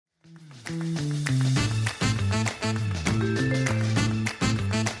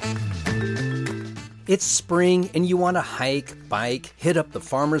It's spring and you want to hike, bike, hit up the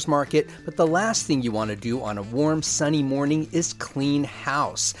farmer's market, but the last thing you want to do on a warm, sunny morning is clean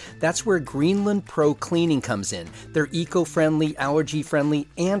house. That's where Greenland Pro Cleaning comes in. They're eco-friendly, allergy-friendly,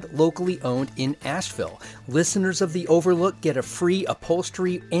 and locally owned in Asheville. Listeners of The Overlook get a free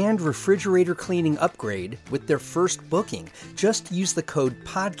upholstery and refrigerator cleaning upgrade with their first booking. Just use the code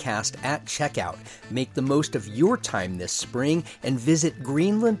PODCAST at checkout. Make the most of your time this spring and visit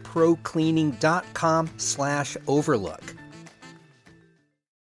greenlandprocleaning.com/overlook.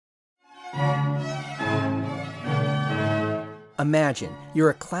 Imagine you're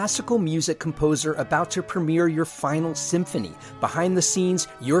a classical music composer about to premiere your final symphony. Behind the scenes,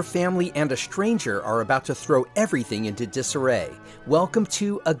 your family and a stranger are about to throw everything into disarray. Welcome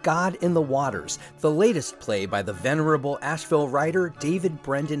to A God in the Waters, the latest play by the venerable Asheville writer David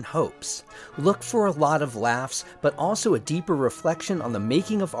Brendan Hopes. Look for a lot of laughs, but also a deeper reflection on the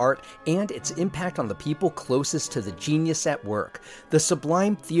making of art and its impact on the people closest to the genius at work. The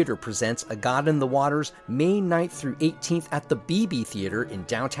Sublime Theater presents A God in the Waters May 9th through 18th at the BB Theater in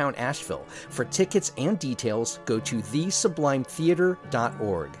downtown Asheville. For tickets and details, go to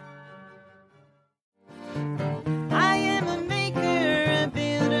thesublimetheater.org. I am a maker, a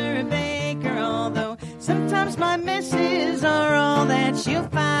builder, a baker, although sometimes my messes are all that you'll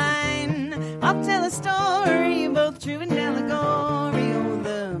find. I'll tell a story, both true and allegory. Oh,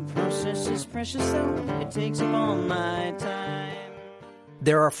 the process is precious, so it takes up all my time.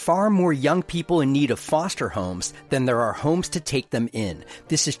 There are far more young people in need of foster homes than there are homes to take them in.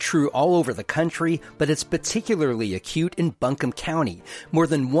 This is true all over the country, but it's particularly acute in Buncombe County. More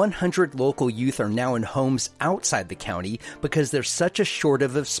than 100 local youth are now in homes outside the county because there's such a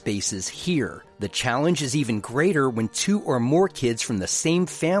shortage of spaces here. The challenge is even greater when 2 or more kids from the same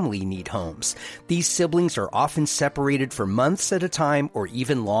family need homes. These siblings are often separated for months at a time or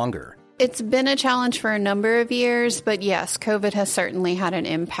even longer. It's been a challenge for a number of years, but yes, COVID has certainly had an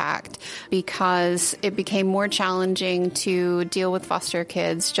impact because it became more challenging to deal with foster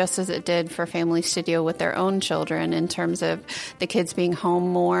kids, just as it did for families to deal with their own children in terms of the kids being home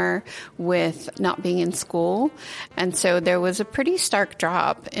more with not being in school. And so there was a pretty stark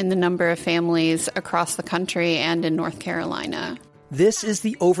drop in the number of families across the country and in North Carolina. This is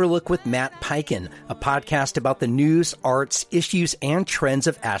The Overlook with Matt Peiken, a podcast about the news, arts, issues, and trends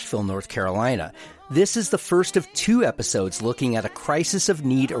of Asheville, North Carolina. This is the first of 2 episodes looking at a crisis of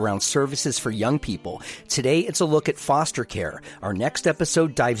need around services for young people. Today, it's a look at foster care. Our next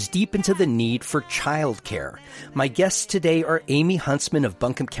episode dives deep into the need for child care. My guests today are Amy Huntsman of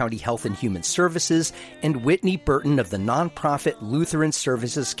Buncombe County Health and Human Services and Whitney Burton of the nonprofit Lutheran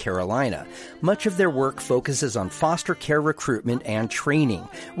Services Carolina. Much of their work focuses on foster care recruitment and training.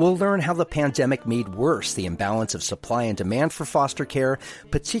 We'll learn how the pandemic made worse the imbalance of supply and demand for foster care,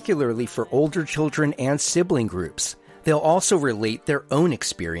 particularly for older children and sibling groups. They'll also relate their own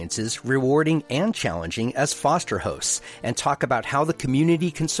experiences, rewarding and challenging, as foster hosts, and talk about how the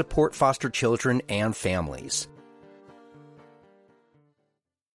community can support foster children and families.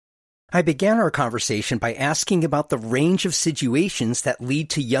 I began our conversation by asking about the range of situations that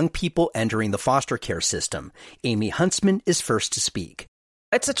lead to young people entering the foster care system. Amy Huntsman is first to speak.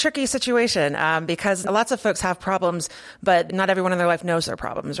 It's a tricky situation because lots of folks have problems, but not everyone in their life knows their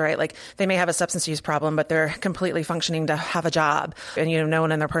problems, right? Like they may have a substance use problem, but they're completely functioning to have a job, and no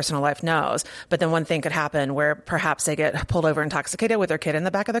one in their personal life knows. But then one thing could happen where perhaps they get pulled over intoxicated with their kid in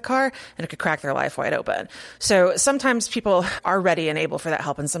the back of the car, and it could crack their life wide open. So sometimes people are ready and able for that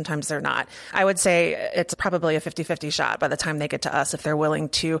help, and sometimes they're not. I would say it's probably a 50-50 shot by the time they get to us if they're willing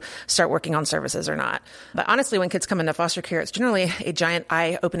to start working on services or not. But honestly, when kids come into foster care, it's generally a giant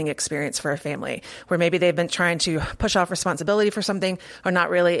eye-opening experience for a family where maybe they've been trying to push off responsibility for something or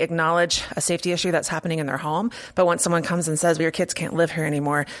not really acknowledge a safety issue that's happening in their home. But once someone comes and says, well, your kids can't live here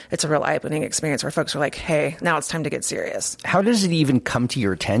anymore, it's a real eye-opening experience where folks are like, hey, now it's time to get serious. How does it even come to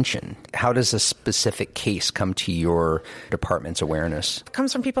your attention? How does a specific case come to your department's awareness? It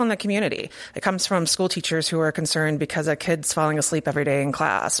comes from people in the community. It comes from school teachers who are concerned because a kid's falling asleep every day in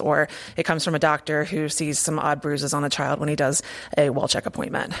class, or it comes from a doctor who sees some odd bruises on a child when he does a well check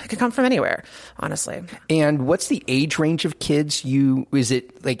appointment. It could come from anywhere, honestly. And what's the age range of kids? Is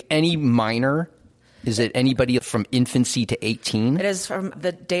it like any minor? Is it anybody from infancy to 18? It is from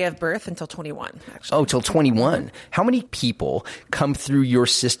the day of birth until 21, actually. Oh, till 21. How many people come through your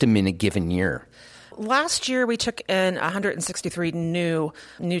system in a given year? Last year, we took in 163 new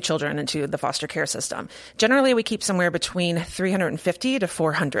children into the foster care system. Generally, we keep somewhere between 350 to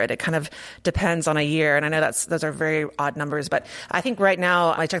 400. It kind of depends on a year. And I know those are very odd numbers, but I think right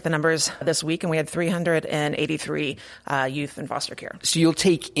now, I checked the numbers this week and we had 383 youth in foster care. So you'll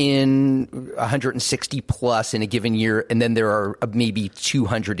take in 160 plus in a given year, and then there are maybe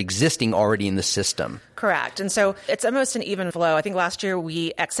 200 existing already in the system. Correct. And so it's almost an even flow. I think last year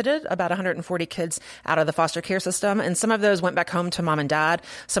we exited about 140 kids out of the foster care system, and some of those went back home to mom and dad.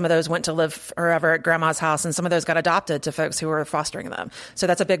 Some of those went to live forever at grandma's house, and some of those got adopted to folks who were fostering them. So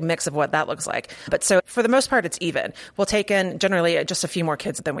that's a big mix of what that looks like. But so for the most part, it's even. We'll take in generally just a few more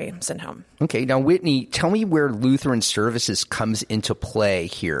kids than we send home. Okay. Now, Whitney, tell me where Lutheran Services comes into play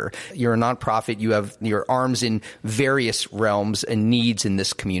here. You're a nonprofit. You have your arms in various realms and needs in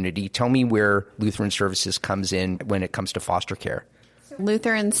this community. Tell me where Lutheran Services comes in when it comes to foster care.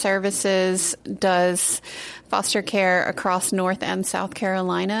 Lutheran Services does foster care across North and South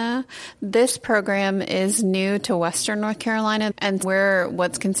Carolina. This program is new to Western North Carolina, and we're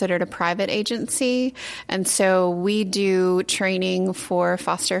what's considered a private agency. And so we do training for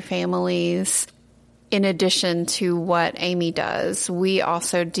foster families. In addition to what Amy does, we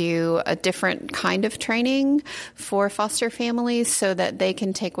also do a different kind of training for foster families so that they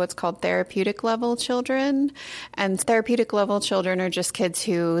can take what's called therapeutic level children. And therapeutic level children are just kids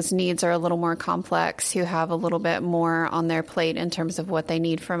whose needs are a little more complex, who have a little bit more on their plate in terms of what they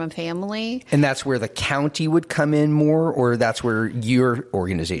need from a family. And that's where the county would come in more, or that's where your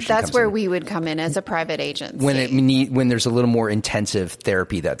organization comes in? That's where we would come in as a private agency. When there's a little more intensive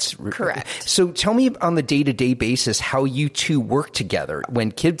therapy, that's correct. So tell me on the day-to-day basis how you two work together.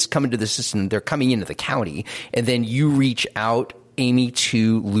 When kids come into the system, they're coming into the county, and then you reach out, Amy,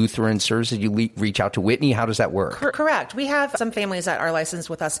 to Lutheran Services, you reach out to Whitney. How does that work? Correct. We have some families that are licensed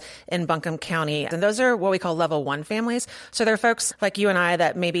with us in Buncombe County, and those are what we call level 1 families. So they're folks like you and I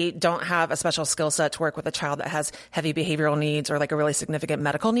that maybe don't have a special skill set to work with a child that has heavy behavioral needs or like a really significant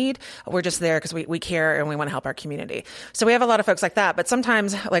medical need. We're just there because we care and we want to help our community. So we have a lot of folks like that. But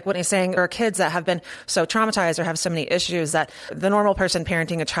sometimes, like Whitney's saying, there are kids that have been so traumatized or have so many issues that the normal person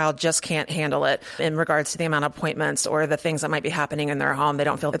parenting a child just can't handle it in regards to the amount of appointments or the things that might be happening in their home. They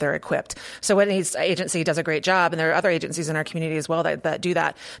don't feel that they're equipped. So Whitney's agency does a great job, and there are other agencies in our community as well that do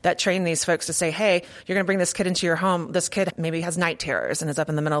that train these folks to say, hey, you're going to bring this kid into your home. This kid maybe has night terrors and is up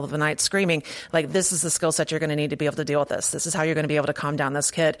in the middle of the night screaming. Like, this is the skill set you're going to need to be able to deal with this. This is how you're going to be able to calm down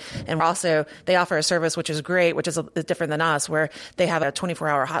this kid. And also, they offer a service which is great, which is different than us, where they have a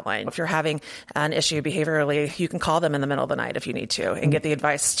 24-hour hotline. If you're having an issue behaviorally, you can call them in the middle of the night if you need to and get the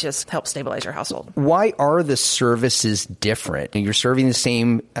advice to just help stabilize your household. Why are the services different? You're serving the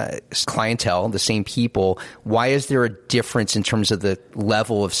same clientele, the same people. Why is there a difference in terms of the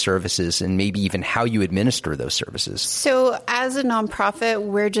level of services and maybe even how you administer those services? So as a nonprofit,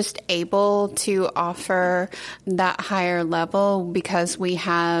 we're just able to offer that higher level because we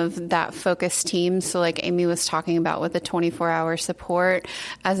have that focus team. So like Amy was talking about with the 24-hour support,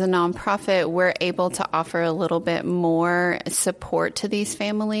 as a nonprofit, we're able to offer a little bit more support to these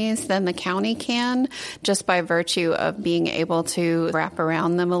families than the county can, just by virtue of being able to wrap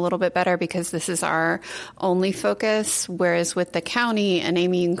around them a little bit better because this is our only focus. Whereas with the county, and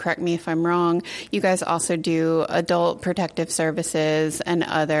Amy, you can correct me if I'm wrong, you guys also do adult protective services and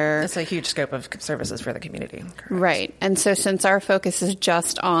other... It's a huge scope of services for the community. Correct. Right. And so since our focus is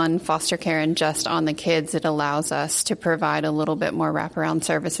just on foster care and just on the kids, it allows us to provide a little bit more wraparound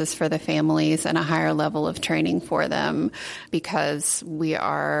services for the families and a higher level of training for them because we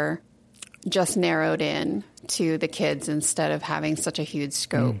are just narrowed in to the kids instead of having such a huge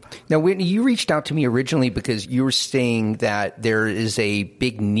scope. Now, Whitney, you reached out to me originally because you were saying that there is a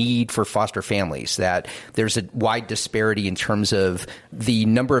big need for foster families, that there's a wide disparity in terms of the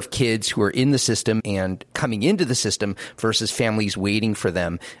number of kids who are in the system and coming into the system versus families waiting for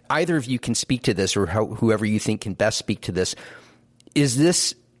them. Either of you can speak to this, or whoever you think can best speak to this. Is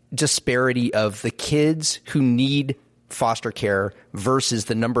this disparity of the kids who need foster care versus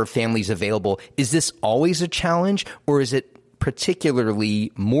the number of families available, is this always a challenge, or is it particularly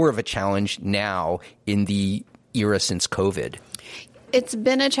more of a challenge now in the era since COVID? It's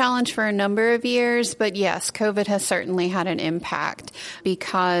been a challenge for a number of years, but yes, COVID has certainly had an impact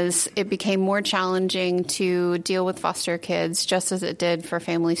because it became more challenging to deal with foster kids, just as it did for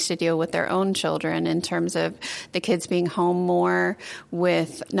families to deal with their own children in terms of the kids being home more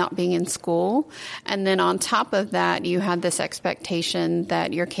with not being in school. And then on top of that, you had this expectation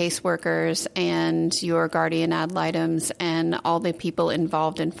that your caseworkers and your guardian ad litems and all the people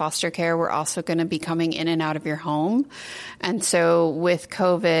involved in foster care were also going to be coming in and out of your home. And so with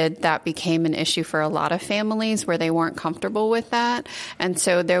COVID, that became an issue for a lot of families where they weren't comfortable with that. And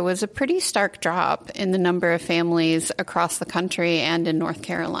so there was a pretty stark drop in the number of families across the country and in North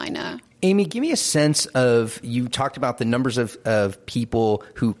Carolina. Amy, give me a sense of, you talked about the numbers of people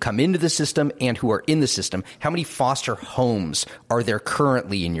who come into the system and who are in the system. How many foster homes are there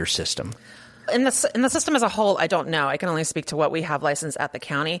currently in your system? In the system as a whole, I don't know. I can only speak to what we have licensed at the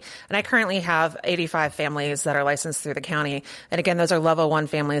county. And I currently have 85 families that are licensed through the county. And again, those are level 1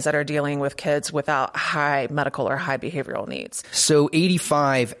 families that are dealing with kids without high medical or high behavioral needs. So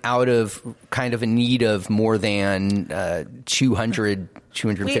 85 out of kind of a need of more than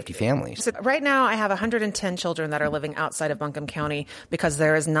 250 families. So right now, I have 110 children that are living outside of Buncombe County because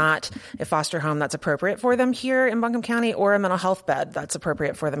there is not a foster home that's appropriate for them here in Buncombe County or a mental health bed that's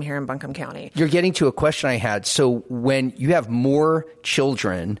appropriate for them here in Buncombe County. You're getting to a question I had. So when you have more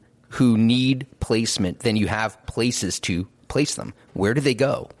children who need placement than you have places to place them, where do they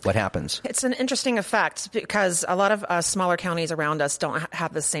go? What happens? It's an interesting effect because a lot of smaller counties around us don't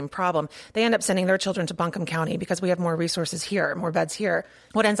have the same problem. They end up sending their children to Buncombe County because we have more resources here, more beds here.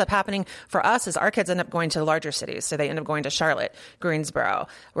 What ends up happening for us is our kids end up going to larger cities. So they end up going to Charlotte, Greensboro,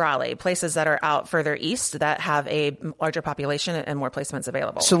 Raleigh, places that are out further east that have a larger population and more placements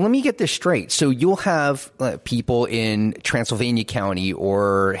available. So let me get this straight. So you'll have people in Transylvania County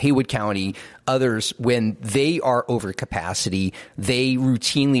or Haywood County, others, when they are over capacity, they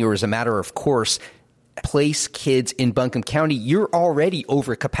routinely, or as a matter of course, place kids in Buncombe County. You're already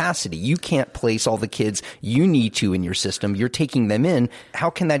over capacity. You can't place all the kids you need to in your system. You're taking them in. How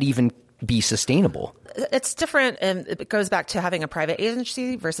can that even be sustainable? It's different, and it goes back to having a private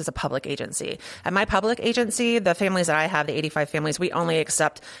agency versus a public agency. At my public agency, the families that I have, the 85 families, we only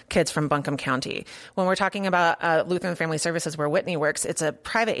accept kids from Buncombe County. When we're talking about Lutheran Family Services, where Whitney works, it's a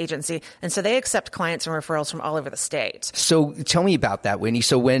private agency, and so they accept clients and referrals from all over the state. So tell me about that, Whitney.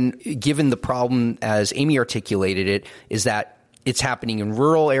 So when, given the problem, as Amy articulated it, is that it's happening in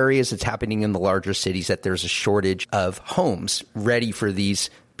rural areas, it's happening in the larger cities, that there's a shortage of homes ready for these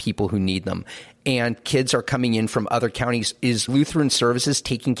people who need them. And kids are coming in from other counties. Is Lutheran Services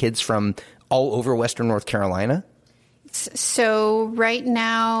taking kids from all over Western North Carolina? So right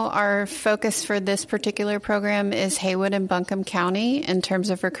now, our focus for this particular program is Haywood and Buncombe County in terms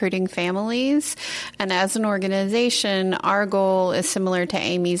of recruiting families. And as an organization, our goal is similar to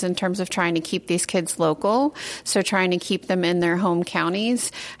Amy's in terms of trying to keep these kids local, so trying to keep them in their home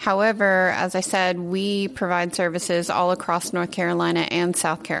counties. However, as I said, we provide services all across North Carolina and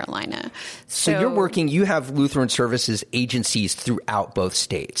South Carolina. So you have Lutheran Services agencies throughout both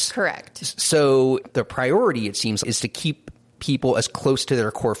states. Correct. So the priority, it seems, is to keep people as close to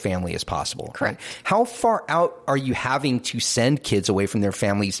their core family as possible. Correct. Right? How far out are you having to send kids away from their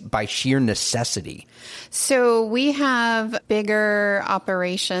families by sheer necessity? So we have bigger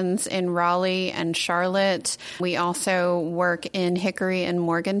operations in Raleigh and Charlotte. We also work in Hickory and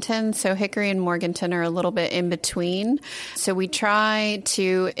Morganton. So Hickory and Morganton are a little bit in between. So we try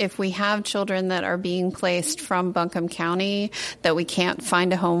to, if we have children that are being placed from Buncombe County that we can't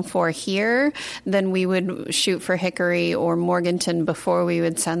find a home for here, then we would shoot for Hickory or Morganton before we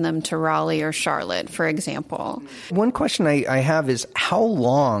would send them to Raleigh or Charlotte, for example. One question I have is, how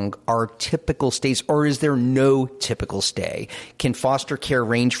long are typical stays, or is there no typical stay? Can foster care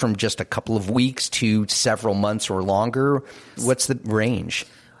range from just a couple of weeks to several months or longer? What's the range?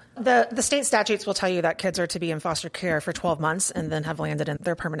 The state statutes will tell you that kids are to be in foster care for 12 months and then have landed in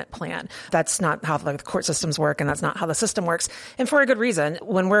their permanent plan. That's not how the court systems work, and that's not how the system works. And for a good reason.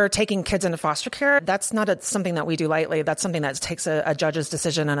 When we're taking kids into foster care, that's not something that we do lightly. That's something that takes a judge's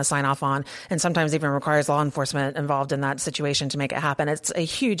decision and a sign-off on, and sometimes even requires law enforcement involved in that situation to make it happen. It's a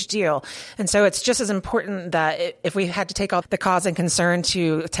huge deal. And so it's just as important that if we had to take all the cause and concern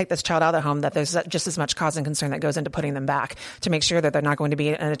to take this child out of the home, that there's just as much cause and concern that goes into putting them back to make sure that they're not going to be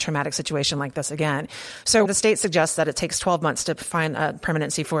in a traumatic situation like this again. So the state suggests that it takes 12 months to find a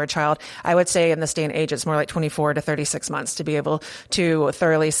permanency for a child. I would say in this day and age, it's more like 24 to 36 months to be able to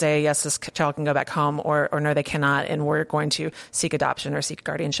thoroughly say, yes, this child can go back home, or no, they cannot, and we're going to seek adoption or seek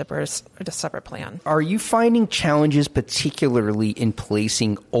guardianship or a separate plan. Are you finding challenges particularly in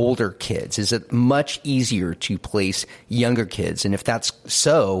placing older kids? Is it much easier to place younger kids? And if that's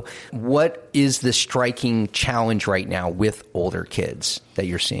so, what is the striking challenge right now with older kids that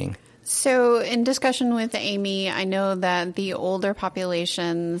you're seeing? So in discussion with Amy, I know that the older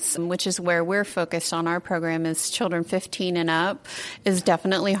populations, which is where we're focused on our program, is children 15 and up, is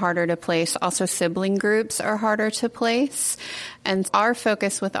definitely harder to place. Also, sibling groups are harder to place. And our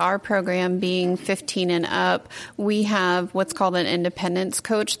focus with our program being 15 and up, we have what's called an independence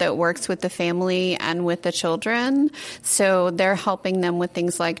coach that works with the family and with the children. So they're helping them with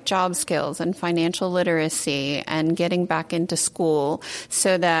things like job skills and financial literacy and getting back into school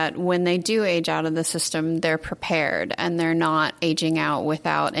so that when they do age out of the system, they're prepared and they're not aging out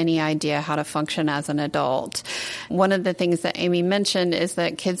without any idea how to function as an adult. One of the things that Amy mentioned is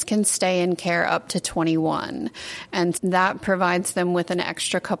that kids can stay in care up to 21, and that provides them with an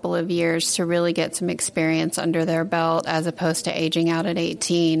extra couple of years to really get some experience under their belt as opposed to aging out at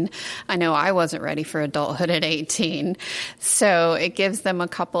 18. I know I wasn't ready for adulthood at 18, so it gives them a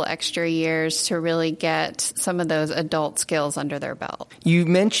couple extra years to really get some of those adult skills under their belt. You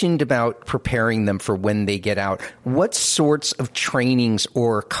mentioned about preparing them for when they get out. What sorts of trainings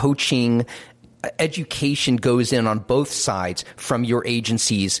or coaching education goes in on both sides from your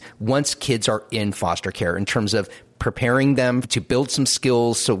agencies once kids are in foster care in terms of preparing them to build some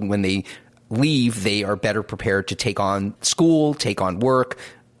skills so when they leave, they are better prepared to take on school, take on work,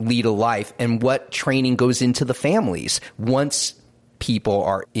 lead a life, and what training goes into the families once people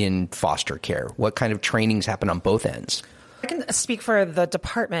are in foster care? What kind of trainings happen on both ends? I can speak for the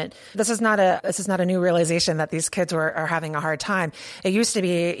department. This is not a new realization that these kids are having a hard time. It used to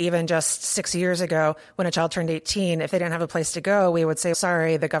be even just 6 years ago when a child turned 18, if they didn't have a place to go, we would say,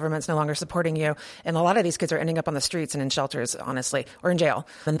 sorry, the government's no longer supporting you. And a lot of these kids are ending up on the streets and in shelters, honestly, or in jail.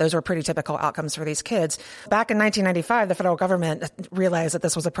 And those were pretty typical outcomes for these kids. Back in 1995, the federal government realized that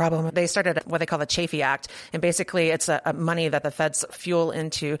this was a problem. They started what they call the Chafee Act. And basically it's a money that the feds fuel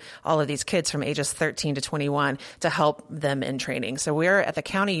into all of these kids from ages 13 to 21 to help them in training. So we're at the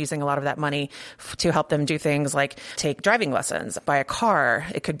county using a lot of that money to help them do things like take driving lessons, buy a car.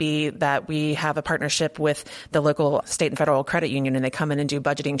 It could be that we have a partnership with the local state and federal credit union and they come in and do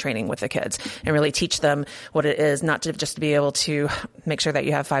budgeting training with the kids and really teach them what it is, not to just be able to make sure that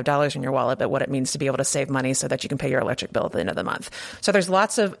you have $5 in your wallet, but what it means to be able to save money so that you can pay your electric bill at the end of the month. So there's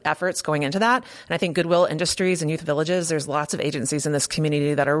lots of efforts going into that. And I think Goodwill Industries and Youth Villages, there's lots of agencies in this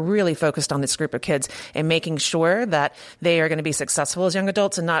community that are really focused on this group of kids and making sure that they are going to be successful as young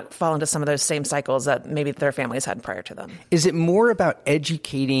adults and not fall into some of those same cycles that maybe their families had prior to them. Is it more about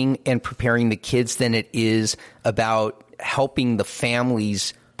educating and preparing the kids than it is about helping the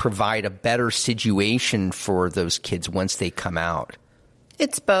families provide a better situation for those kids once they come out?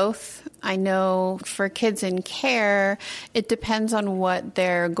 It's both. I know for kids in care, it depends on what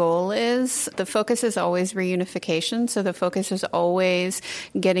their goal is. The focus is always reunification. So the focus is always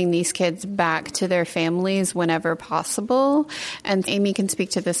getting these kids back to their families whenever possible. And Amy can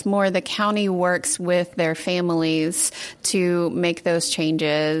speak to this more. The county works with their families to make those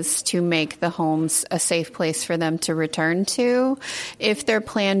changes, to make the homes a safe place for them to return to. If their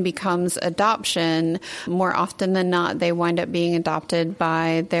plan becomes adoption, more often than not, they wind up being adopted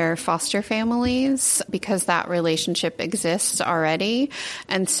by their foster families because that relationship exists already.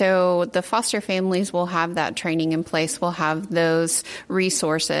 And so the foster families will have that training in place, will have those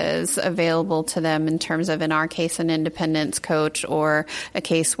resources available to them in terms of, in our case, an independence coach or a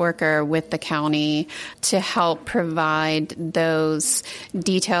caseworker with the county to help provide those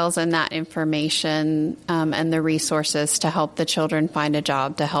details and that information and the resources to help the children find a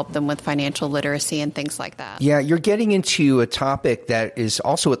job, to help them with financial literacy and things like that. Yeah, you're getting into a topic that is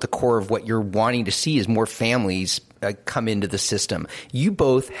also at the core of what you're wanting to see is more families come into the system. You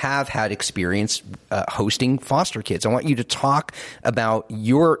both have had experience hosting foster kids. I want you to talk about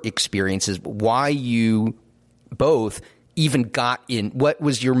your experiences, why you both even got in. What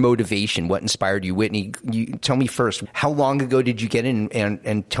was your motivation? What inspired you? Whitney, you tell me first, how long ago did you get in,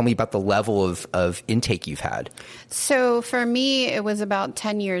 and tell me about the level of intake you've had? So for me, it was about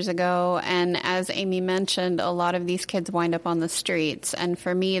 10 years ago. And as Amy mentioned, a lot of these kids wind up on the streets. And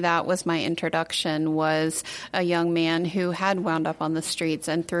for me, that was my introduction, was a young man who had wound up on the streets.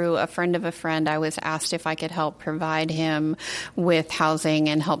 And through a friend of a friend, I was asked if I could help provide him with housing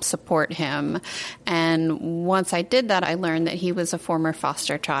and help support him. And once I did that, I learned that he was a former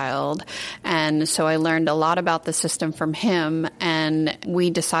foster child. And so I learned a lot about the system from him. And and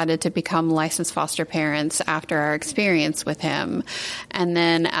we decided to become licensed foster parents after our experience with him. And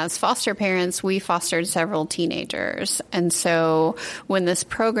then as foster parents, we fostered several teenagers. And so when this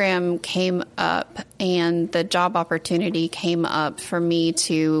program came up and the job opportunity came up for me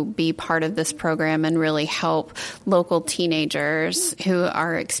to be part of this program and really help local teenagers who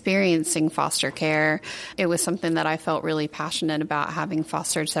are experiencing foster care, it was something that I felt really passionate about, having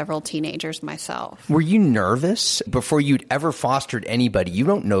fostered several teenagers myself. Were you nervous before you'd ever fostered anybody? You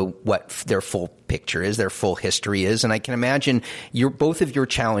don't know what their full picture is, their full history is. And I can imagine both of your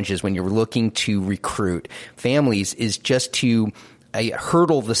challenges when you're looking to recruit families is just to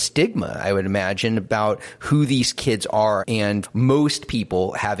hurdle the stigma, I would imagine, about who these kids are, and most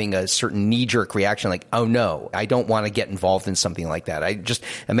people having a certain knee-jerk reaction like, oh no, I don't want to get involved in something like that. I just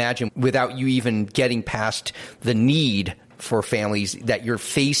imagine without you even getting past the need for families that you're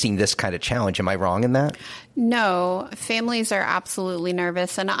facing this kind of challenge. Am I wrong in that? No, families are absolutely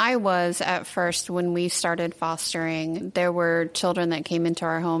nervous. And I was at first when we started fostering. There were children that came into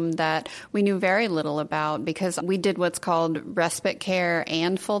our home that we knew very little about because we did what's called respite care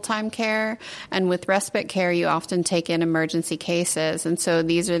and full-time care. And with respite care, you often take in emergency cases. And so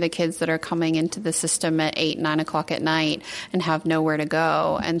these are the kids that are coming into the system at 8, 9 o'clock at night and have nowhere to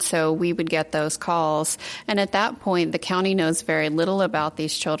go. And so we would get those calls. And at that point, the county knows very little about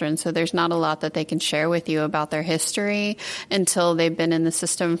these children. So there's not a lot that they can share with you about their history until they've been in the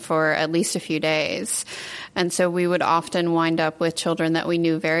system for at least a few days. And so we would often wind up with children that we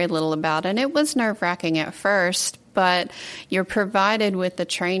knew very little about. And it was nerve-wracking at first, but you're provided with the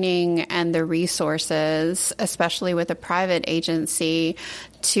training and the resources, especially with a private agency,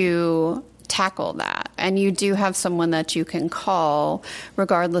 to tackle that. And you do have someone that you can call,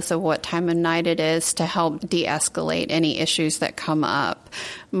 regardless of what time of night it is, to help de-escalate any issues that come up.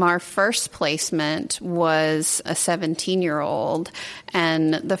 My first placement was a 17-year-old,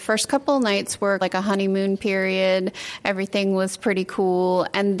 and the first couple of nights were like a honeymoon period. Everything was pretty cool.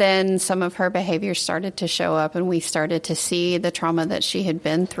 And then some of her behavior started to show up, and we started to see the trauma that she had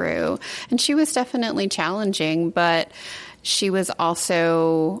been through. And she was definitely challenging, but she was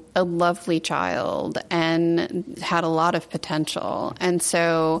also a lovely child and had a lot of potential. And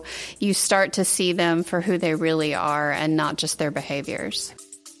so you start to see them for who they really are and not just their behaviors.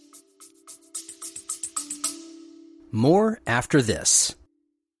 More after this.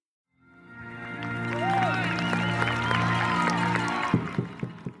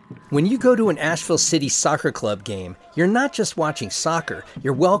 When you go to an Asheville City Soccer Club game, you're not just watching soccer,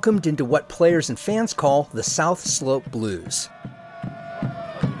 you're welcomed into what players and fans call the South Slope Blues.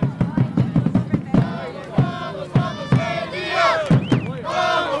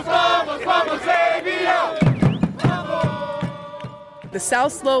 The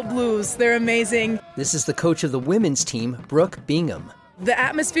South Slope Blues, they're amazing. This is the coach of the women's team, Brooke Bingham. The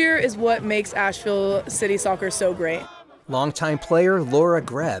atmosphere is what makes Asheville City Soccer so great. Longtime player Laura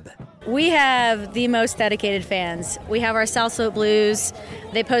Greb. We have the most dedicated fans. We have our South Slope Blues.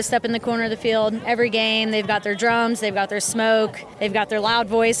 They post up in the corner of the field every game. They've got their drums, they've got their smoke, they've got their loud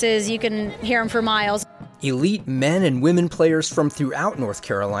voices. You can hear them for miles. Elite men and women players from throughout North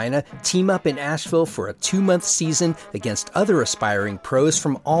Carolina team up in Asheville for a 2-month season against other aspiring pros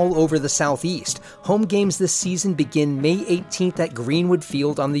from all over the Southeast. Home games this season begin May 18th at Greenwood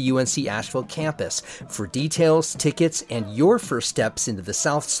Field on the UNC Asheville campus. For details, tickets, and your first steps into the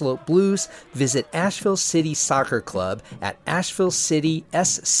South Slope Blues, visit Asheville City Soccer Club at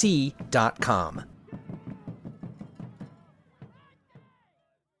ashevillecitysc.com.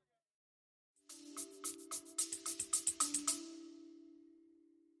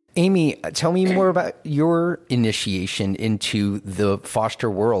 Amy, tell me more about your initiation into the foster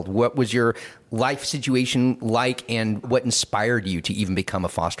world. What was your life situation like, and what inspired you to even become a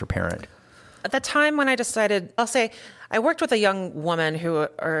foster parent? At the time when I decided, I'll say, I worked with a young woman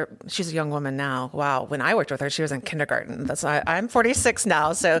she's a young woman now. Wow. When I worked with her, she was in kindergarten. I'm 46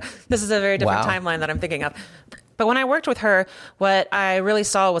 now, so this is a very different timeline that I'm thinking of. But when I worked with her, what I really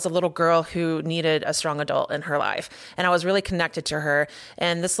saw was a little girl who needed a strong adult in her life. And I was really connected to her.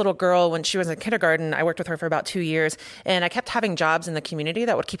 And this little girl, when she was in kindergarten, I worked with her for about 2 years. And I kept having jobs in the community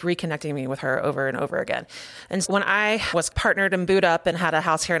that would keep reconnecting me with her over and over again. And so when I was partnered and booed up and had a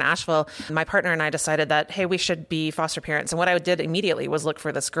house here in Asheville, my partner and I decided that, hey, we should be foster parents. And what I did immediately was look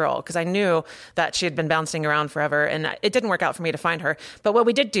for this girl, because I knew that she had been bouncing around forever. And it didn't work out for me to find her. But what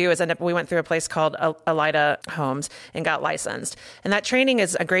we did do is we went through a place called Elida Home. homes and got licensed. And that training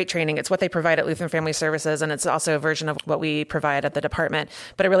is a great training. It's what they provide at Lutheran Family Services, and it's also a version of what we provide at the department.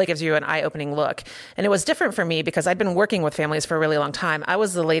 But it really gives you an eye-opening look. And it was different for me because I'd been working with families for a really long time. I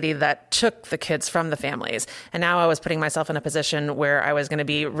was the lady that took the kids from the families. And now I was putting myself in a position where I was going to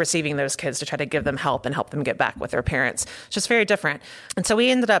be receiving those kids to try to give them help and help them get back with their parents. It's just very different. And so we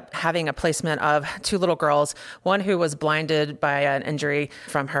ended up having a placement of 2 little girls, one who was blinded by an injury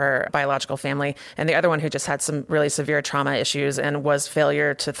from her biological family, and the other one who just had some really severe trauma issues and was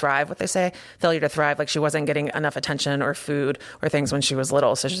failure to thrive, what they say, failure to thrive, like she wasn't getting enough attention or food or things when she was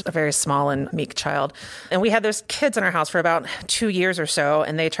little. So she's a very small and meek child. And we had those kids in our house for about 2 years or so,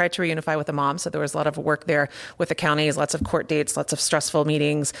 and they tried to reunify with the mom. So there was a lot of work there with the counties, lots of court dates, lots of stressful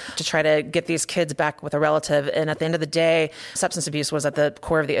meetings to try to get these kids back with a relative. And at the end of the day, substance abuse was at the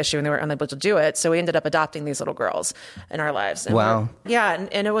core of the issue and they were unable to do it. So we ended up adopting these little girls in our lives. And wow. Yeah.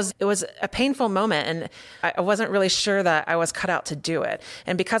 And it was a painful moment. And I wasn't really sure that I was cut out to do it.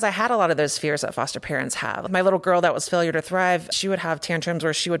 And because I had a lot of those fears that foster parents have, my little girl that was failure to thrive, she would have tantrums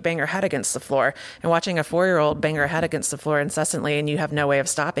where she would bang her head against the floor. And watching a 4-year-old bang her head against the floor incessantly and you have no way of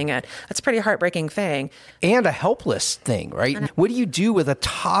stopping it, that's a pretty heartbreaking thing. And a helpless thing, right? What do you do with a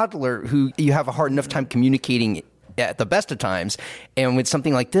toddler who you have a hard enough time communicating at the best of times, and with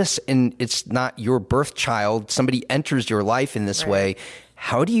something like this, and it's not your birth child, somebody enters your life in this way,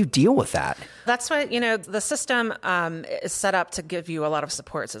 how do you deal with that? That's why, the system is set up to give you a lot of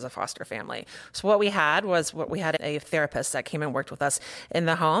supports as a foster family. So what we had a therapist that came and worked with us in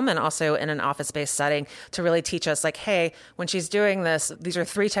the home and also in an office-based setting to really teach us, like, hey, when she's doing this, these are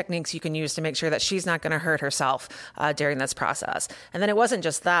 3 techniques you can use to make sure that she's not going to hurt herself during this process. And then it wasn't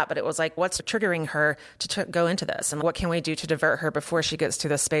just that, but it was like, what's triggering her to go into this? And what can we do to divert her before she gets to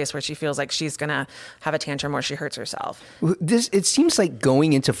the space where she feels like she's going to have a tantrum or she hurts herself? It seems like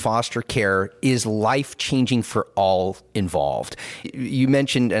going into foster care is life-changing for all involved. You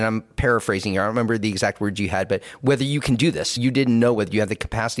mentioned, and I'm paraphrasing here, I don't remember the exact words you had, but whether you can do this, you didn't know whether you have the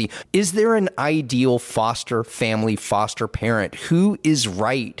capacity. Is there an ideal foster family, foster parent who is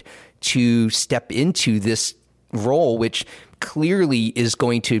right to step into this role, which clearly is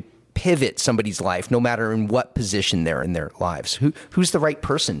going to pivot somebody's life, no matter in what position they're in their lives? Who's the right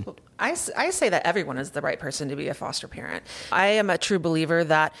person? I say that everyone is the right person to be a foster parent. I am a true believer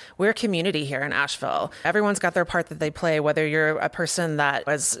that we're a community here in Asheville. Everyone's got their part that they play, whether you're a person that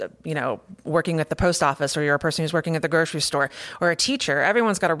was, working at the post office or you're a person who's working at the grocery store or a teacher.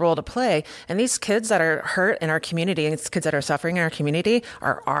 Everyone's got a role to play. And these kids that are hurt in our community and these kids that are suffering in our community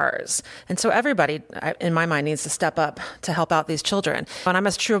are ours. And so everybody, in my mind, needs to step up to help out these children. And I'm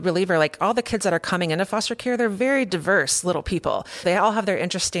a true believer, like all the kids that are coming into foster care, they're very diverse little people. They all have their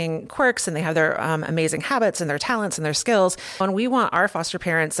interesting quirks and they have their amazing habits and their talents and their skills. And we want our foster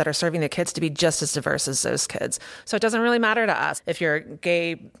parents that are serving the kids to be just as diverse as those kids. So it doesn't really matter to us if you're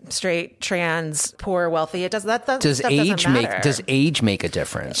gay, straight, trans, poor, wealthy. It does that. Does age make a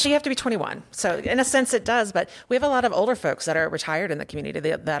difference? So you have to be 21. So in a sense it does, but we have a lot of older folks that are retired in the community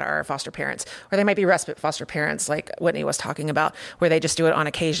that are foster parents, or they might be respite foster parents like Whitney was talking about, where they just do it on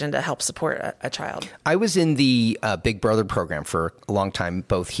occasion to help support a child. I was in the Big Brother program for a long time,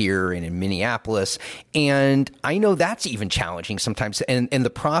 both here and in Minneapolis. And I know that's even challenging sometimes. And the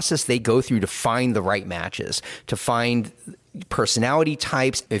process they go through to find the right matches, to find personality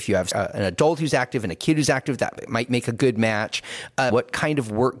types. If you have an adult who's active and a kid who's active, that might make a good match. What kind of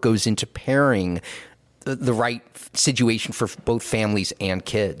work goes into pairing the right situation for both families and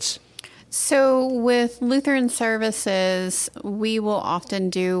kids? So with Lutheran Services, we will often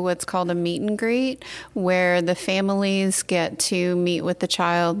do what's called a meet and greet, where the families get to meet with the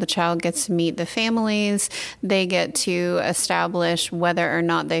child gets to meet the families, they get to establish whether or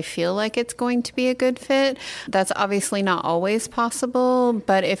not they feel like it's going to be a good fit. That's obviously not always possible,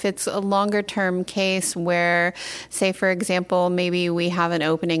 but if it's a longer term case where, say for example, maybe we have an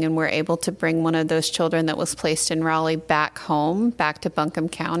opening and we're able to bring one of those children that was placed in Raleigh back home, back to Buncombe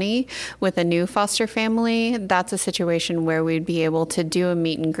County, with a new foster family, that's a situation where we'd be able to do a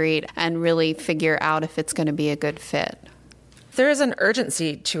meet and greet and really figure out if it's going to be a good fit. There is an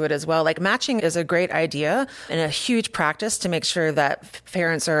urgency to it as well. Like matching is a great idea and a huge practice to make sure that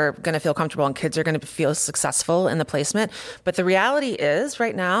parents are going to feel comfortable and kids are going to feel successful in the placement. But the reality is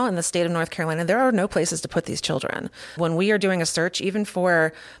right now in the state of North Carolina, there are no places to put these children. When we are doing a search, even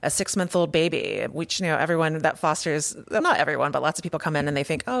for a 6-month-old baby, which, everyone that fosters, not everyone, but lots of people come in and they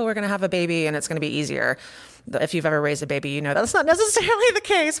think, oh, we're going to have a baby and it's going to be easier. If you've ever raised a baby, you know that's not necessarily the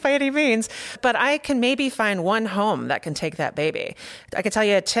case by any means. But I can maybe find one home that can take that baby. I can tell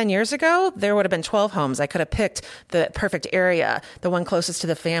you 10 years ago, there would have been 12 homes. I could have picked the perfect area, the one closest to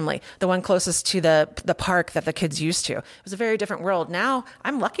the family, the one closest to the park that the kids used to. It was a very different world. Now,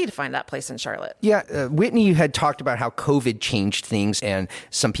 I'm lucky to find that place in Charlotte. Yeah, Whitney, you had talked about how COVID changed things, and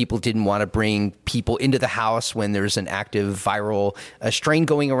some people didn't want to bring people into the house when there's an active viral strain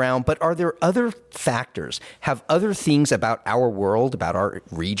going around. But are there other factors? Have other things about our world, about our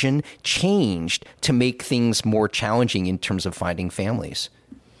region, changed to make things more challenging in terms of finding families?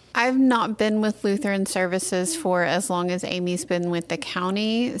 I've not been with Lutheran Services for as long as Amy's been with the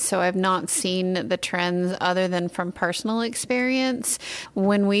county, so I've not seen the trends other than from personal experience.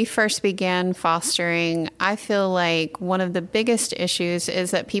 When we first began fostering, I feel like one of the biggest issues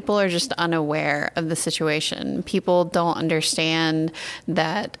is that people are just unaware of the situation. People don't understand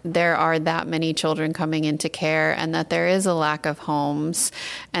that there are that many children coming into care and that there is a lack of homes.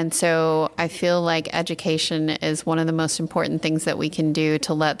 And so I feel like education is one of the most important things that we can do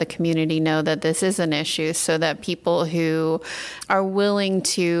to let the community know that this is an issue, so that people who are willing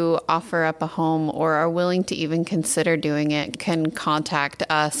to offer up a home or are willing to even consider doing it can contact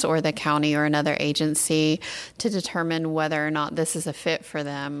us or the county or another agency to determine whether or not this is a fit for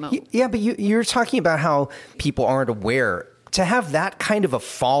them. Yeah, but you're talking about how people aren't aware. To have that kind of a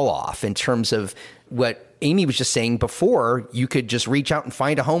fall off in terms of what Amy was just saying before, you could just reach out and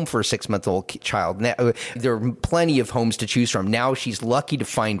find a home for a 6-month-old child. Now, there are plenty of homes to choose from. Now she's lucky to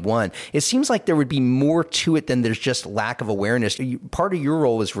find one. It seems like there would be more to it than there's just lack of awareness. Part of your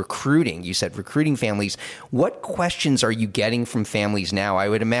role is recruiting. You said recruiting families. What questions are you getting from families now? I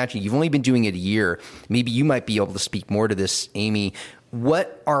would imagine you've only been doing it a year. Maybe you might be able to speak more to this, Amy.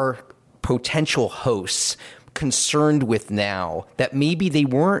 What are potential hosts concerned with now that maybe they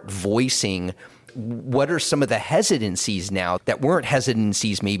weren't voicing? What are some of the hesitancies now that weren't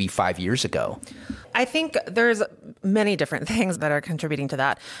hesitancies maybe 5 years ago? I think there's many different things that are contributing to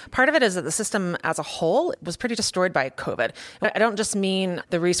that. Part of it is that the system as a whole was pretty destroyed by COVID. I don't just mean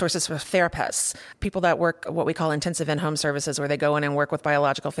the resources for therapists, people that work what we call intensive in-home services, where they go in and work with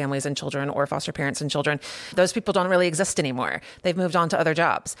biological families and children or foster parents and children. Those people don't really exist anymore. They've moved on to other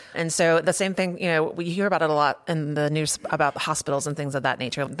jobs. And so the same thing, we hear about it a lot in the news about the hospitals and things of that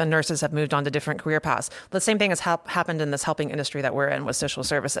nature. The nurses have moved on to different career paths. The same thing has happened in this helping industry that we're in with social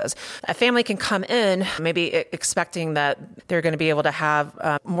services. A family can come in maybe expecting that they're going to be able to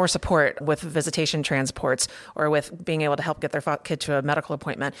have more support with visitation transports or with being able to help get their kid to a medical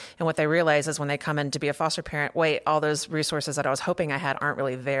appointment. And what they realize is when they come in to be a foster parent, wait, all those resources that I was hoping I had aren't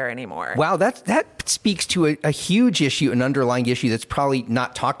really there anymore. Wow, that speaks to a huge issue, an underlying issue that's probably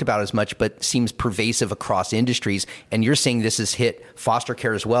not talked about as much, but seems pervasive across industries. And you're saying this has hit foster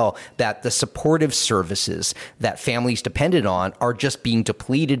care as well, that the supportive services that families depended on are just being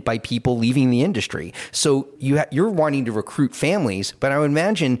depleted by people leaving the industry. So you're wanting to recruit families, but I would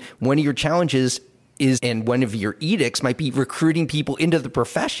imagine one of your challenges is, and one of your edicts might be recruiting people into the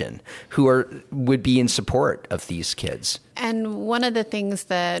profession who would be in support of these kids. And one of the things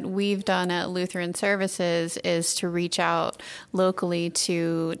that we've done at Lutheran Services is to reach out locally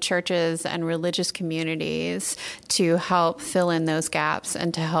to churches and religious communities to help fill in those gaps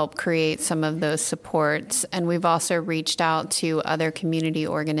and to help create some of those supports. And we've also reached out to other community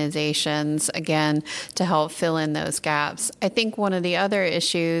organizations, again, to help fill in those gaps. I think one of the other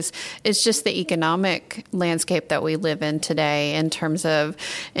issues is just the economic landscape that we live in today in terms of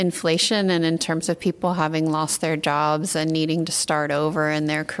inflation and in terms of people having lost their jobs and needing to start over in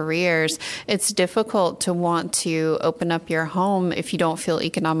their careers. It's difficult to want to open up your home if you don't feel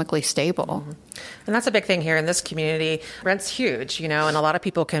economically stable. Mm-hmm. And that's a big thing here in this community. Rent's huge, and a lot of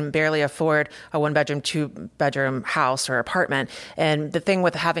people can barely afford a 1-bedroom, 2-bedroom house or apartment. And the thing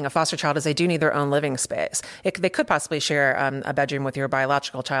with having a foster child is they do need their own living space. They could possibly share a bedroom with your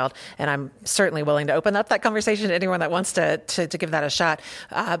biological child. And I'm certainly willing to open up that conversation to anyone that wants to give that a shot.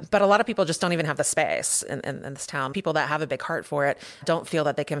 But a lot of people just don't even have the space in this town. People that have a big heart for it don't feel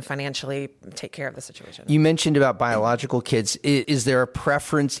that they can financially take care of the situation. You mentioned about biological kids. Is there a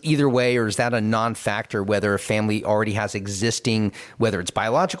preference either way, or is that a non-factor whether a family already has existing, whether it's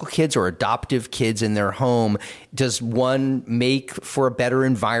biological kids or adoptive kids in their home? Does one make for a better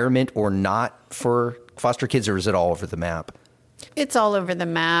environment or not for foster kids, or is it all over the map? It's all over the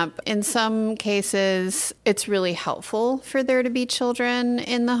map. In some cases, it's really helpful for there to be children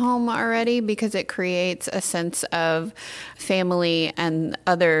in the home already because it creates a sense of family and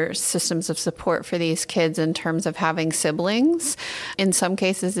other systems of support for these kids in terms of having siblings. In some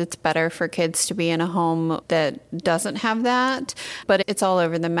cases, it's better for kids to be in a home that doesn't have that, but it's all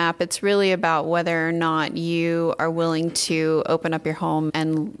over the map. It's really about whether or not you are willing to open up your home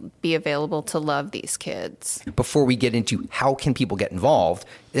and be available to love these kids. Before we get into how can people get involved,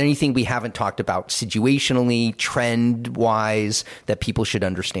 anything we haven't talked about situationally, trend-wise, that people should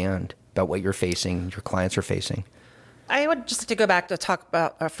understand about what you're facing, your clients are facing? I would just like to go back to talk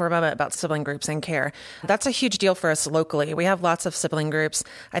about for a moment about sibling groups in care. That's a huge deal for us locally. We have lots of sibling groups.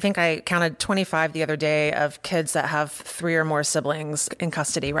 I think I counted 25 the other day of kids that have 3 or more siblings in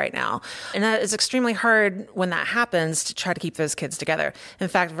custody right now. And that is extremely hard when that happens to try to keep those kids together. In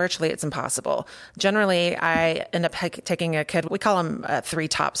fact, virtually it's impossible. Generally, I end up taking a kid, we call them 3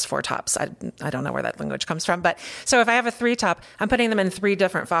 tops, 4 tops. I don't know where that language comes from. But so if I have a 3 top, I'm putting them in 3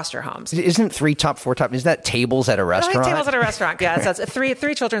 different foster homes. Isn't 3 top, 4 top, is that tables at a restaurant? Tables at a restaurant, yeah. So it's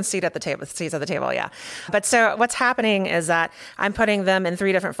three children seats at the table, yeah. But so what's happening is that I'm putting them in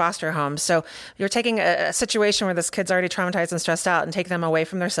 3 different foster homes. So you're taking a situation where this kid's already traumatized and stressed out and take them away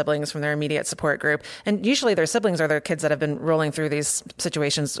from their siblings, from their immediate support group. And usually their siblings are their kids that have been rolling through these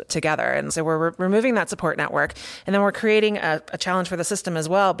situations together. And so we're removing that support network. And then we're creating a challenge for the system as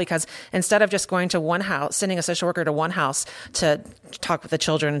well, because instead of just going to one house, sending a social worker to one house to talk with the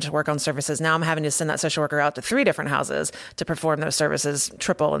children, to work on services, now I'm having to send that social worker out to 3 different houses to perform those services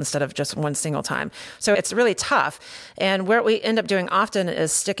triple instead of just one single time. So it's really tough. And what we end up doing often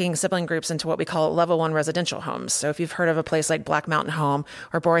is sticking sibling groups into what we call level 1 residential homes. So if you've heard of a place like Black Mountain Home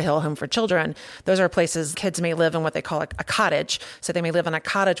or Bory Hill Home for Children, those are places kids may live in what they call a cottage. So they may live in a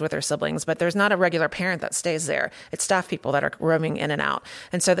cottage with their siblings, but there's not a regular parent that stays there. It's staff people that are roaming in and out.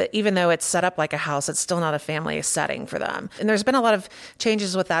 And so that even though it's set up like a house, it's still not a family setting for them. And there's been a lot of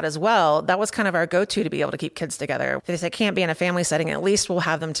changes with that as well. That was kind of our go-to to be able to keep kids together. They say can't be in a family setting, at least we'll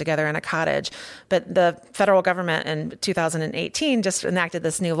have them together in a cottage. But the federal government in 2018 just enacted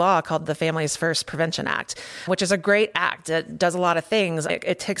this new law called the Families First Prevention Act, which is a great act. It does a lot of things.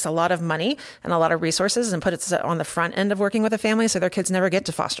 It takes a lot of money and a lot of resources and puts it on the front end of working with a family so their kids never get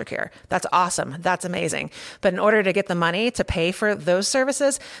to foster care. That's awesome. That's amazing. But in order to get the money to pay for those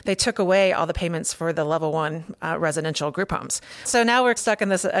services, they took away all the payments for the level 1 residential group homes. So now we're stuck in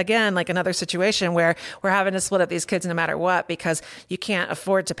this, again, like another situation where we're having to split up these kids no matter what, because you can't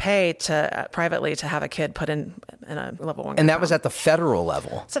afford to pay to privately to have a kid put in a level 1. And that was at the federal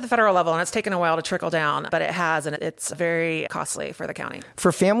level. It's at the federal level, and it's taken a while to trickle down, but it has, and it's very costly for the county.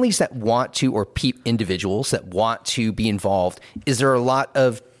 For families that want to, or individuals that want to be involved, is there a lot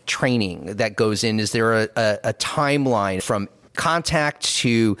of training that goes in? Is there a timeline from contact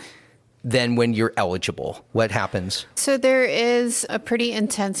to then when you're eligible? What happens? So there is a pretty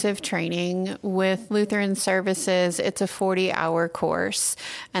intensive training with Lutheran Services. It's a 40-hour course,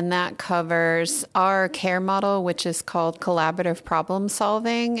 and that covers our care model, which is called collaborative problem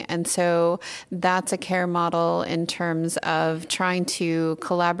solving. And so that's a care model in terms of trying to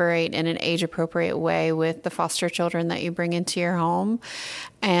collaborate in an age-appropriate way with the foster children that you bring into your home.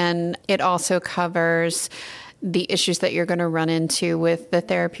 And it also covers the issues that you're going to run into with the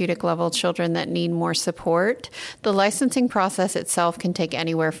therapeutic level children that need more support. The licensing process itself can take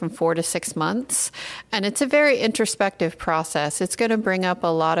anywhere from 4 to 6 months, and it's a very introspective process. It's going to bring up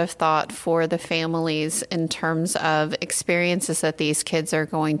a lot of thought for the families in terms of experiences that these kids are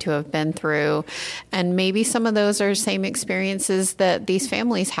going to have been through, and maybe some of those are same experiences that these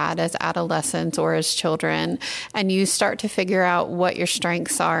families had as adolescents or as children, and you start to figure out what your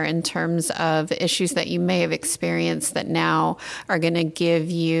strengths are in terms of issues that you may have experienced that now are going to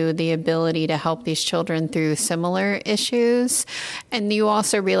give you the ability to help these children through similar issues. And you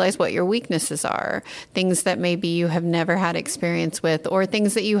also realize what your weaknesses are, things that maybe you have never had experience with, or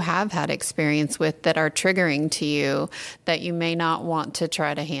things that you have had experience with that are triggering to you that you may not want to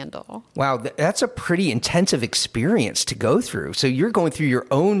try to handle. Wow, that's a pretty intensive experience to go through. So you're going through your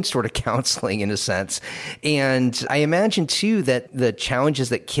own sort of counseling in a sense. And I imagine too that the challenges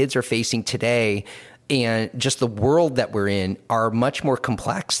that kids are facing today and just the world that we're in are much more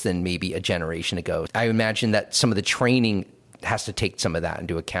complex than maybe a generation ago. I imagine that some of the training has to take some of that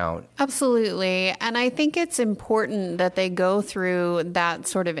into account. Absolutely. And I think it's important that they go through that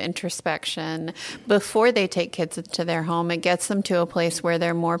sort of introspection before they take kids into their home. It gets them to a place where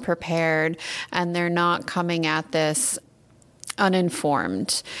they're more prepared and they're not coming at this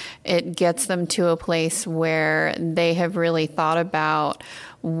uninformed. It gets them to a place where they have really thought about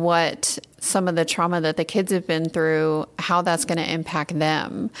what some of the trauma that the kids have been through, how that's going to impact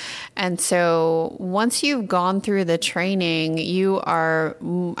them. And so once you've gone through the training, you are,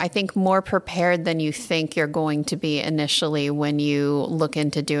 I think, more prepared than you think you're going to be initially when you look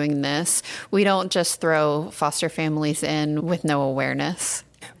into doing this. We don't just throw foster families in with no awareness.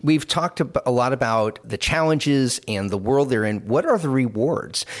 We've talked a lot about the challenges and the world they're in. What are the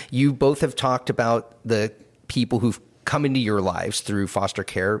rewards? You both have talked about the people who've come into your lives through foster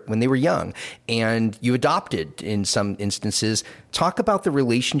care when they were young, and you adopted in some instances. Talk about the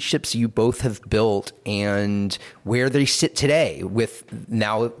relationships you both have built and where they sit today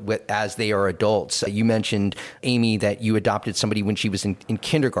as they are adults. You mentioned, Amy, that you adopted somebody when she was in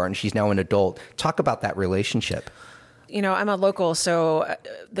kindergarten. She's now an adult. Talk about that relationship. You know, I'm a local, so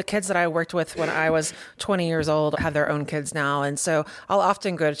the kids that I worked with when I was 20 years old have their own kids now. And so I'll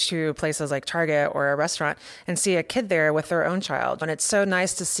often go to places like Target or a restaurant and see a kid there with their own child. And it's so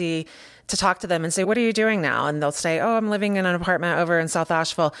nice to talk to them and say, what are you doing now? And they'll say, oh, I'm living in an apartment over in South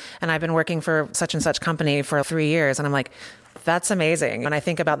Asheville, and I've been working for such and such company for 3 years. And I'm like, that's amazing. And I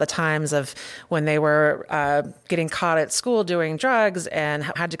think about the times of when they were getting caught at school doing drugs and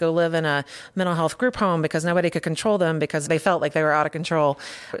had to go live in a mental health group home because nobody could control them because they felt like they were out of control.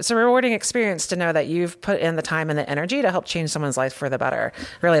 It's a rewarding experience to know that you've put in the time and the energy to help change someone's life for the better.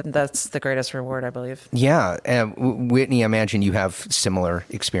 Really, that's the greatest reward, I believe. Yeah. Whitney, I imagine you have similar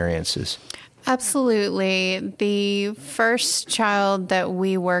experiences. Absolutely. The first child that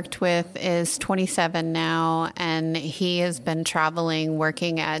we worked with is 27 now, and he has been traveling,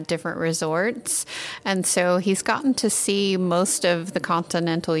 working at different resorts. And so he's gotten to see most of the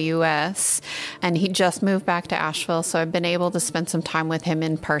continental U.S., and he just moved back to Asheville. So I've been able to spend some time with him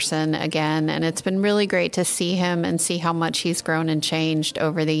in person again. And it's been really great to see him and see how much he's grown and changed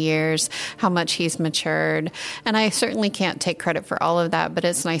over the years, how much he's matured. And I certainly can't take credit for all of that, but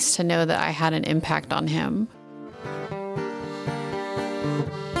it's nice to know that I had an impact on him.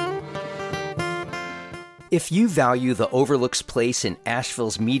 If you value the Overlook's place in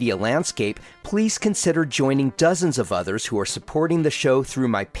Asheville's media landscape, please consider joining dozens of others who are supporting the show through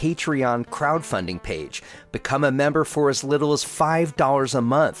my Patreon crowdfunding page. Become a member for as little as $5 a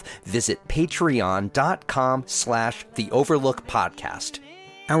month. Visit patreon.com/The Overlook Podcast.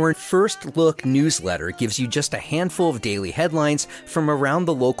 Our First Look newsletter gives you just a handful of daily headlines from around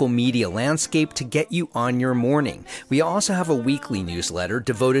the local media landscape to get you on your morning. We also have a weekly newsletter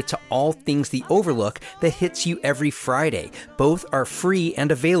devoted to all things The Overlook that hits you every Friday. Both are free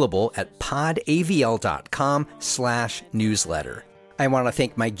and available at podavl.com/newsletter. I want to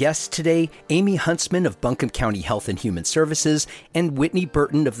thank my guests today, Amy Huntsman of Buncombe County Health and Human Services and Whitney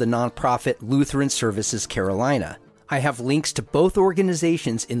Burton of the nonprofit Lutheran Services Carolina. I have links to both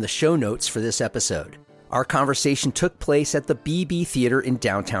organizations in the show notes for this episode. Our conversation took place at the BB Theater in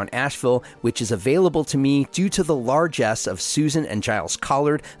downtown Asheville, which is available to me due to the largesse of Susan and Giles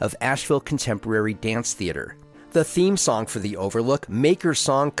Collard of Asheville Contemporary Dance Theater. The theme song for The Overlook, Maker's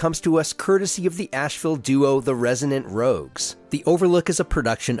Song, comes to us courtesy of the Asheville duo The Resonant Rogues. The Overlook is a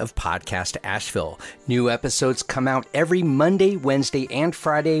production of Podcast Asheville. New episodes come out every Monday, Wednesday, and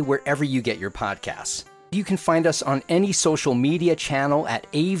Friday wherever you get your podcasts. You can find us on any social media channel at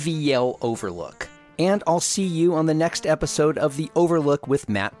AVL Overlook. And I'll see you on the next episode of The Overlook with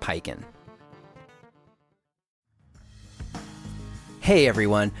Matt Peiken. Hey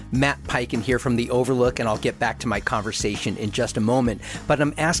everyone, Matt Peiken here from The Overlook, and I'll get back to my conversation in just a moment. But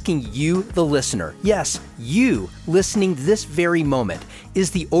I'm asking you, the listener, yes, you listening this very moment,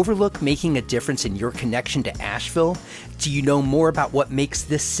 is The Overlook making a difference in your connection to Asheville? Do you know more about what makes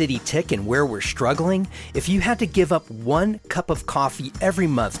this city tick and where we're struggling? If you had to give up 1 cup of coffee every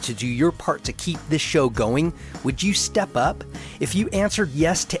month to do your part to keep this show going, would you step up? If you answered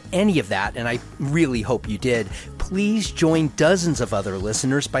yes to any of that, and I really hope you did, please join dozens of other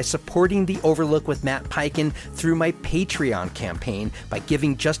listeners by supporting The Overlook with Matt Peiken through my Patreon campaign by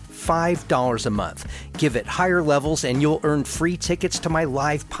giving just $5 a month. Give it higher levels and you'll earn free tickets to my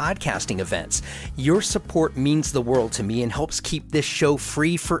live podcasting events. Your support means the world to me and helps keep this show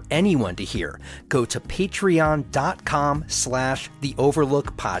free for anyone to hear. Go to patreon.com/The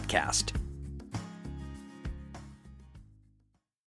Overlook Podcast.